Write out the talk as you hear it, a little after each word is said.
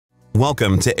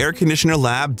Welcome to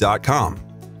airconditionerlab.com.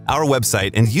 Our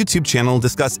website and YouTube channel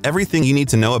discuss everything you need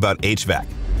to know about HVAC.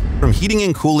 From heating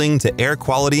and cooling to air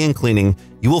quality and cleaning,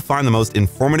 you will find the most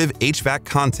informative HVAC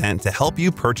content to help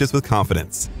you purchase with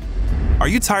confidence. Are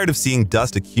you tired of seeing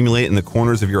dust accumulate in the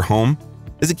corners of your home?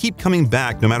 Does it keep coming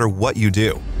back no matter what you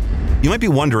do? You might be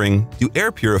wondering, do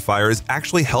air purifiers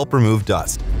actually help remove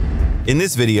dust? In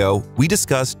this video, we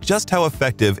discuss just how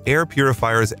effective air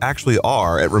purifiers actually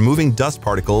are at removing dust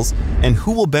particles and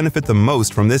who will benefit the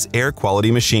most from this air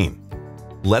quality machine.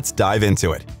 Let's dive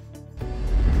into it.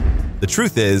 The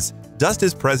truth is, dust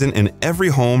is present in every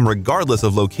home regardless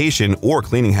of location or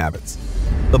cleaning habits.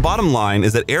 The bottom line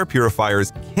is that air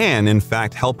purifiers can in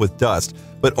fact help with dust,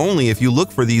 but only if you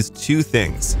look for these two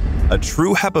things: a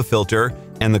true HEPA filter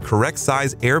and the correct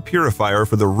size air purifier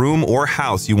for the room or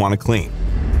house you want to clean.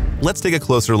 Let's take a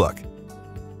closer look.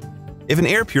 If an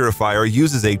air purifier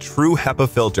uses a true HEPA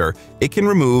filter, it can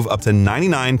remove up to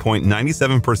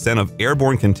 99.97% of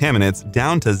airborne contaminants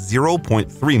down to 0.3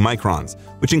 microns,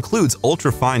 which includes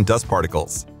ultrafine dust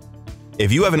particles.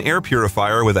 If you have an air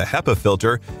purifier with a HEPA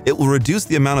filter, it will reduce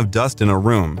the amount of dust in a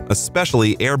room,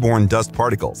 especially airborne dust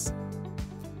particles.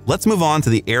 Let's move on to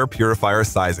the air purifier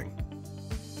sizing.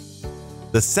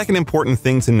 The second important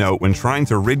thing to note when trying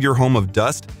to rid your home of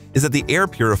dust is that the air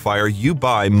purifier you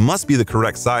buy must be the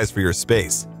correct size for your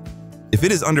space. If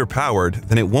it is underpowered,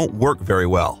 then it won't work very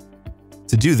well.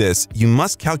 To do this, you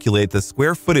must calculate the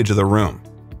square footage of the room.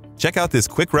 Check out this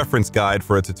quick reference guide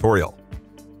for a tutorial.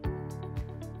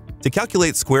 To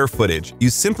calculate square footage, you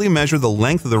simply measure the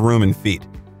length of the room in feet.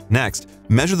 Next,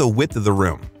 measure the width of the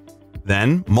room.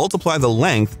 Then, multiply the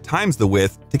length times the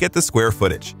width to get the square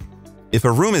footage. If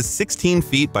a room is 16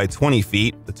 feet by 20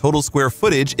 feet, the total square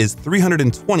footage is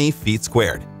 320 feet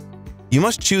squared. You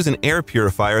must choose an air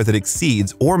purifier that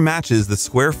exceeds or matches the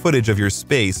square footage of your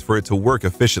space for it to work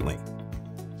efficiently.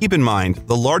 Keep in mind,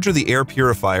 the larger the air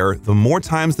purifier, the more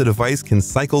times the device can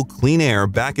cycle clean air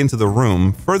back into the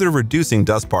room, further reducing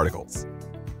dust particles.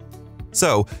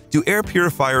 So, do air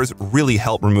purifiers really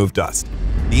help remove dust?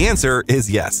 The answer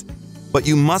is yes. But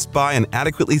you must buy an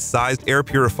adequately sized air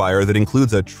purifier that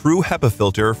includes a true HEPA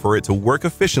filter for it to work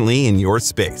efficiently in your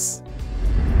space.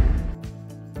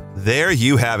 There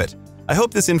you have it. I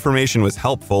hope this information was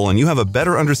helpful and you have a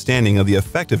better understanding of the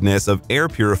effectiveness of air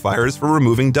purifiers for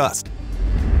removing dust.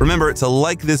 Remember to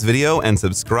like this video and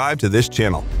subscribe to this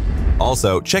channel.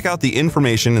 Also, check out the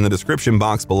information in the description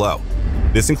box below.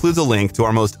 This includes a link to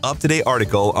our most up-to-date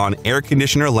article on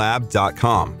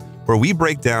airconditionerlab.com, where we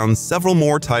break down several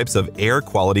more types of air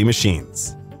quality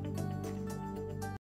machines.